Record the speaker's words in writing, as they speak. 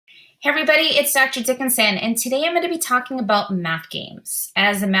Hey everybody, it's Dr. Dickenson, and today I'm going to be talking about math games.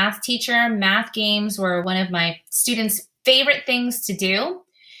 As a math teacher, math games were one of my students' favorite things to do.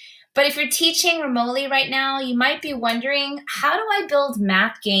 But if you're teaching remotely right now, you might be wondering, how do I build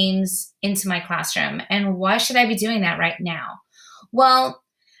math games into my classroom, and why should I be doing that right now? Well,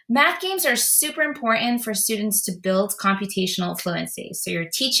 math games are super important for students to build computational fluency. So you're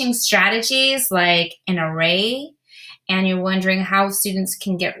teaching strategies like an array, and you're wondering how students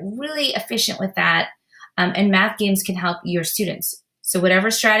can get really efficient with that, and math games can help your students. So whatever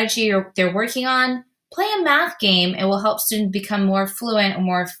strategy they're working on, play a math game. It will help students become more fluent or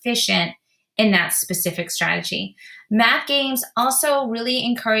more efficient in that specific strategy. Math games also really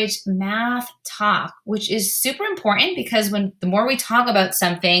encourage math talk, which is super important because the more we talk about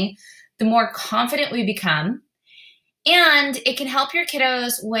something, the more confident we become. And it can help your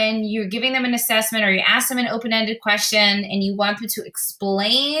kiddos when you're giving them an assessment or you ask them an open-ended question and you want them to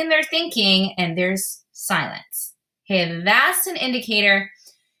explain their thinking and there's silence. Okay, that's an indicator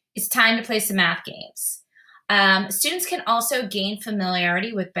it's time to play some math games. Students can also gain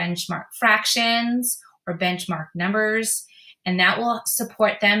familiarity with benchmark fractions or benchmark numbers, and that will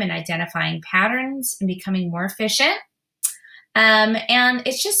support them in identifying patterns and becoming more efficient. And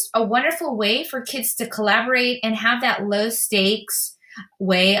it's just a wonderful way for kids to collaborate and have that low stakes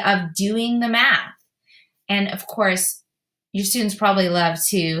way of doing the math. And of course, your students probably love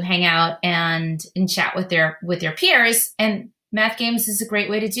to hang out and chat with their peers, and math games is a great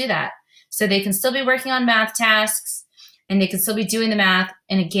way to do that. So they can still be working on math tasks and they can still be doing the math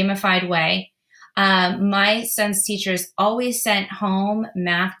in a gamified way. My son's teachers always sent home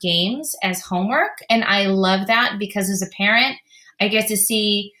math games as homework, and I love that because as a parent, I get to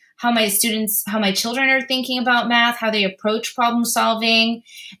see how my children are thinking about math, how they approach problem solving,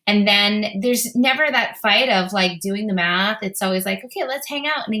 and then there's never that fight of like doing the math. It's always like, okay, let's hang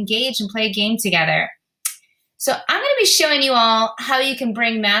out and engage and play a game together. So I'm going to be showing you all how you can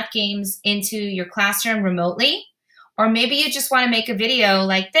bring math games into your classroom remotely. Or maybe you just want to make a video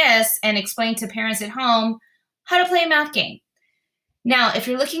like this and explain to parents at home how to play a math game. Now, if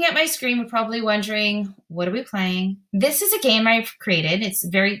you're looking at my screen, you're probably wondering, what are we playing? This is a game I've created. It's a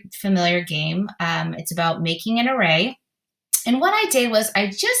very familiar game. It's about making an array. And what I did was I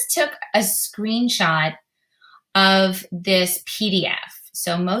just took a screenshot of this PDF.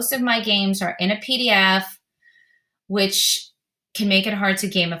 So most of my games are in a PDF, which can make it hard to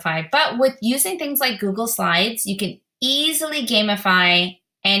gamify. But with using things like Google Slides, you can easily gamify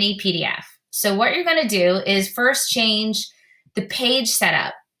any PDF. So what you're going to do is first change the page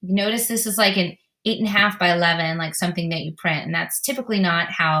setup. Notice this is like an 8.5 by 11, like something that you print, and that's typically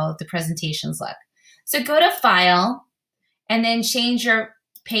not how the presentations look. So go to File, and then change your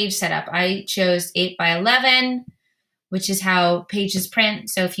page setup. I chose 8 by 11, which is how pages print.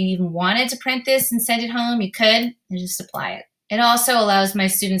 So if you even wanted to print this and send it home, you could, and just apply it. It also allows my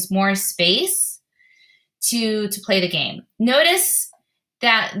students more space to play the game. Notice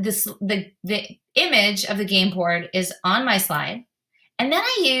that the image of the game board is on my slide. And then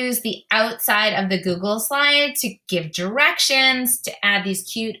I use the outside of the Google slide to give directions, to add these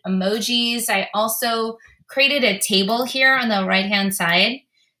cute emojis. I also created a table here on the right-hand side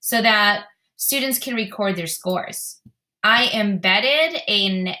so that students can record their scores. I embedded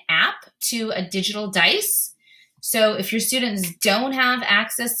an app to a digital dice. So if your students don't have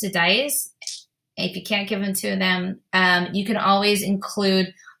access to dice, if you can't give them to them, you can always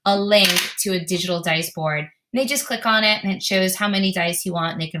include a link to a digital dice board. And they just click on it and it shows how many dice you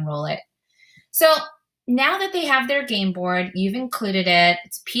want and they can roll it. So now that they have their game board, you've included it,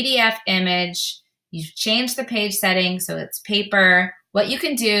 it's a PDF image, you've changed the page setting so it's paper. What you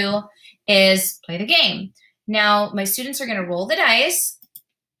can do is play the game. Now my students are going to roll the dice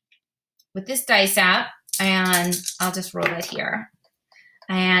with this dice app, and I'll just roll it here.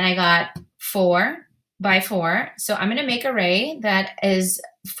 And I got 4 by 4. So I'm going to make an array that is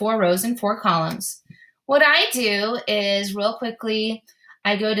 4 rows and 4 columns. What I do is real quickly,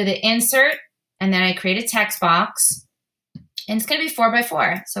 I go to the insert and then I create a text box, and it's going to be 4 by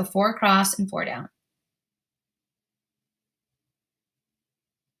 4. So 4 across and 4 down.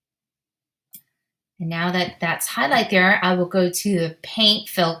 And now that that's highlight there, I will go to the paint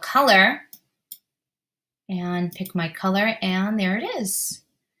fill color and pick my color, and there it is.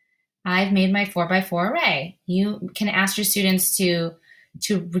 I've made my 4 by 4 array. You can ask your students to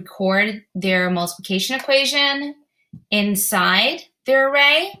record their multiplication equation inside their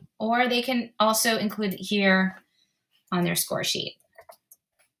array, or they can also include it here on their score sheet.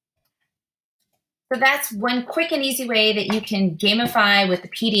 So that's one quick and easy way that you can gamify with the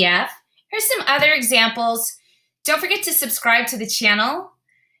PDF. Here's some other examples. Don't forget to subscribe to the channel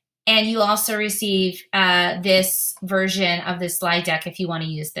And you'll also receive this version of the slide deck if you want to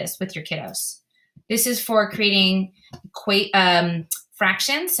use this with your kiddos. This is for creating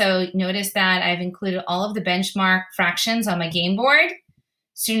fractions. So notice that I've included all of the benchmark fractions on my game board.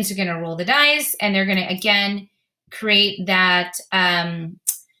 Students are going to roll the dice, and they're going to, again, create that,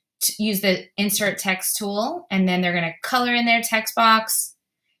 use the insert text tool, and then they're going to color in their text box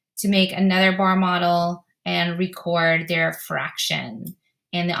to make another bar model and record their fraction.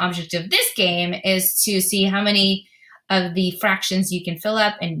 And the object of this game is to see how many of the fractions you can fill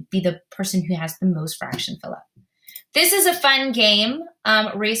up and be the person who has the most fraction fill up. This is a fun game,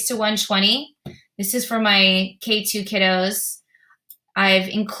 Race to 120. This is for my K2 kiddos. I've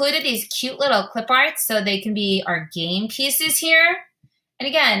included these cute little clip arts so they can be our game pieces here. And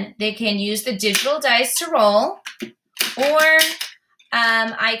again, they can use the digital dice to roll, or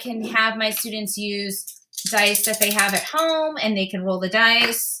I can have my students use dice that they have at home, and they can roll the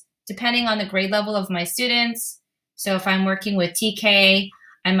dice depending on the grade level of my students. So if I'm working with TK,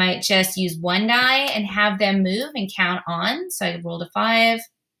 I might just use one die and have them move and count on. So I rolled a 5,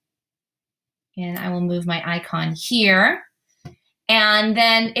 and I will move my icon here. And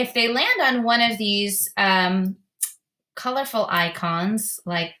then if they land on one of these colorful icons,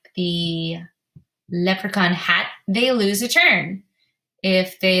 like the leprechaun hat, they lose a turn.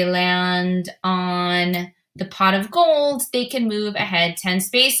 If they land on the pot of gold, they can move ahead 10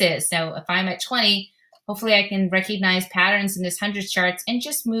 spaces. So if I'm at 20, hopefully I can recognize patterns in this hundreds charts and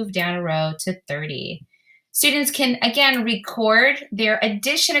just move down a row to 30. Students can, again, record their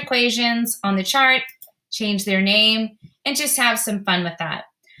addition equations on the chart, change their name, and just have some fun with that.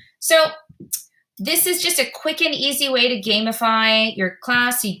 So this is just a quick and easy way to gamify your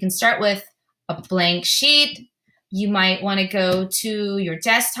class. So you can start with a blank sheet. You might want to go to your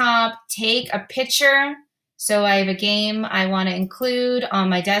desktop, take a picture. So I have a game I want to include on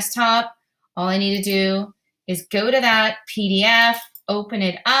my desktop. All I need to do is go to that PDF, open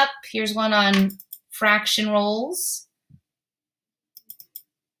it up. Here's one on fraction rolls.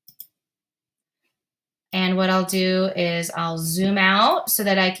 And what I'll do is I'll zoom out so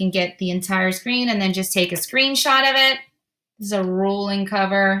that I can get the entire screen, and then just take a screenshot of it. This is a rolling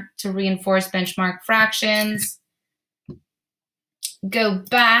cover to reinforce benchmark fractions. Go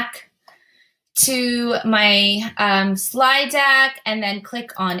back to my slide deck and then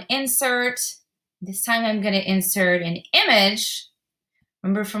click on Insert. This time I'm going to insert an image.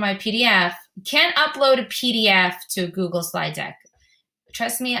 Remember, for my PDF, you can't upload a PDF to a Google slide deck.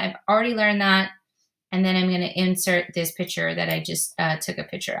 Trust me, I've already learned that. And then I'm going to insert this picture that I just took a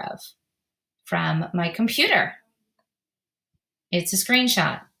picture of from my computer. It's a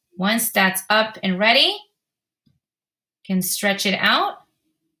screenshot. Once that's up and ready, can stretch it out.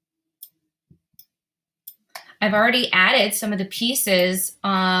 I've already added some of the pieces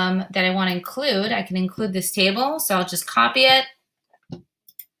that I want to include. I can include this table, so I'll just copy it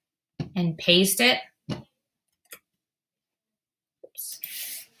and paste it.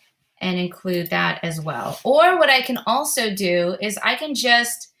 And include that as well. Or what I can also do is I can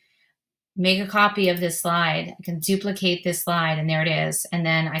just make a copy of this slide. I can duplicate this slide, and there it is. And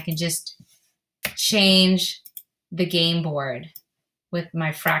then I can just change the game board with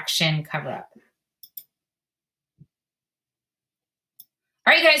my fraction cover up.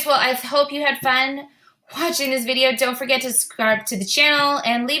 All right, guys, well, I hope you had fun watching this video. Don't forget to subscribe to the channel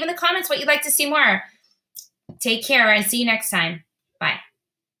and leave in the comments what you'd like to see more. Take care, and see you next time.